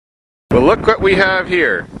Well, look what we have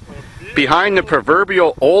here. Behind the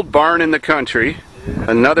proverbial old barn in the country,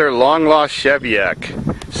 another long-lost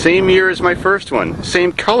cheviac. Same year as my first one,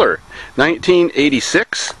 same color,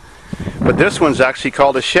 1986. But this one's actually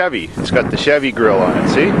called a Chevy. It's got the Chevy grill on it,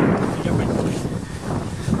 see?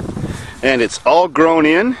 And it's all grown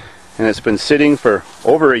in, and it's been sitting for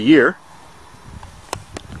over a year.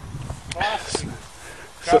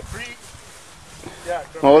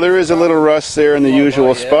 Oh, there is a little rust there in the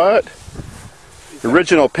usual spot.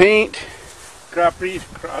 Original paint. Caprice.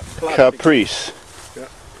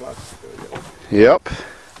 Yep.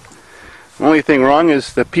 Only thing wrong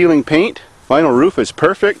is the peeling paint. Vinyl roof is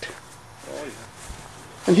perfect.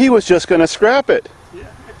 And he was just going to scrap it.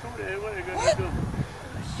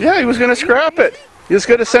 Yeah, he was going to scrap it. He was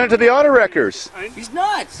going to send it to the auto wreckers. He's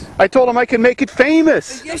nuts. I told him I could make it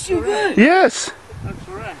famous. Yes, you could. Yes. That's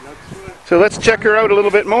right. So let's check her out a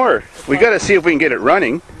little bit more. We got to see if we can get it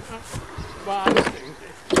running.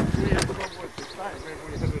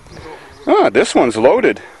 Ah, this one's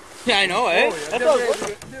loaded. Yeah, I know, eh?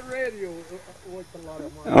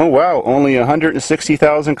 Oh wow, only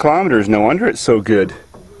 160,000 kilometers. No wonder it's so good.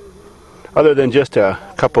 Other than just a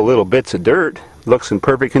couple little bits of dirt, looks in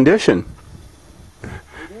perfect condition.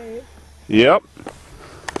 Yep.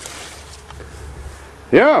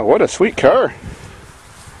 Yeah, what a sweet car.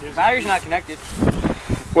 The battery's not connected.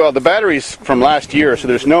 Well, the battery's from last year, so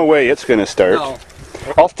there's no way it's going to start. No.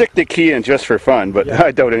 I'll stick the key in just for fun, but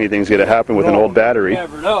I doubt anything's going to happen with an old battery. You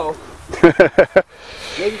never know.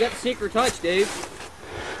 Maybe you got the secret touch, Dave.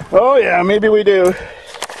 Oh yeah, maybe we do.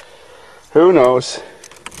 Who knows?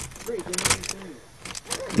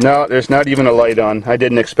 No, there's not even a light on. I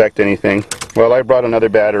didn't expect anything. Well, I brought another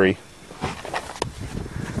battery.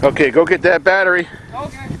 Okay, go get that battery.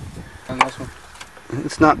 Okay. And this one.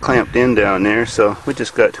 It's not clamped in down there, so we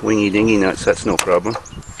just got wingy dingy nuts. That's no problem.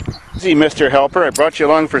 See, Mr. Helper, I brought you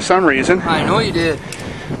along for some reason. I know you did.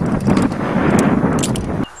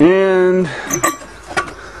 And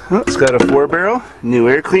oh, it's got a 4-barrel, new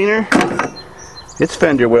air cleaner. Its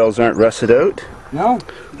fender wells aren't rusted out. No.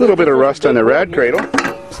 A little bit of rust on the rad cradle.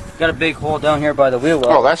 Got a big hole down here by the wheel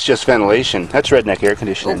well. Oh, that's just ventilation. That's redneck air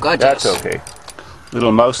conditioning. Oh, God, that's yes. okay.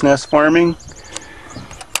 Little mouse nest forming.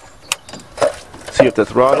 See if the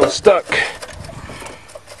throttle's stuck.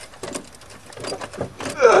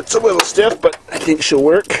 It's a little stiff, but I think she'll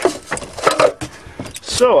work.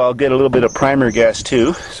 So I'll get a little bit of primer gas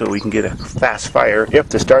too, so we can get a fast fire if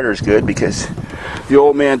the starter's good, because the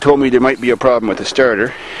old man told me there might be a problem with the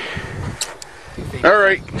starter.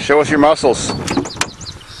 Alright, show us your muscles.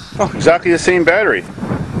 Oh, exactly the same battery.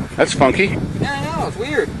 That's funky. Yeah, I know, it's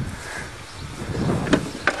weird.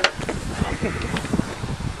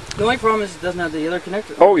 The only problem is it doesn't have the other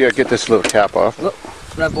connector. Oh yeah, get this little cap off. Look,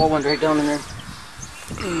 that ball went right down in there.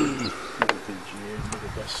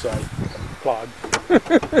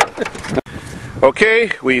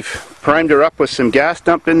 Okay, we've primed her up with some gas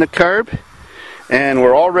dumped in the carb, and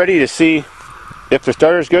we're all ready to see if the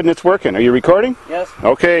starter's good and it's working. Are you recording? Yes.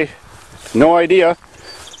 Okay, no idea.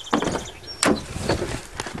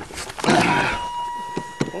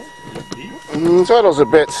 Throttle's a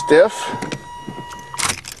bit stiff.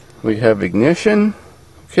 We have ignition.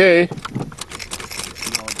 Okay.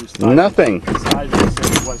 Nothing.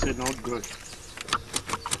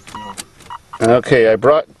 Okay, I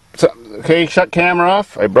brought. Okay, shut camera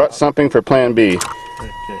off. I brought something for Plan B.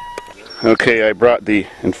 Okay, I brought the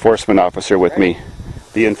enforcement officer with me.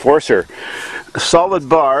 The enforcer. A solid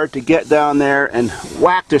bar to get down there and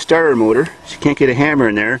whack the starter motor. She can't get a hammer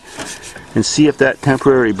in there. And see if that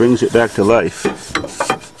temporarily brings it back to life.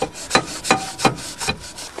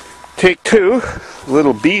 Take 2. A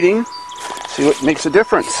little beating. See what makes a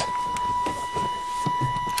difference.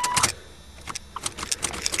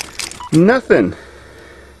 Nothing.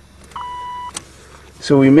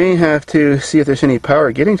 So we may have to see if there's any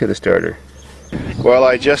power getting to the starter. Well,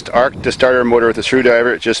 I just arced the starter motor with a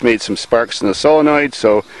screwdriver. It just made some sparks in the solenoid,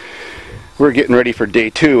 so we're getting ready for day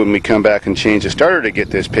 2 when we come back and change the starter to get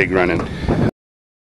this pig running.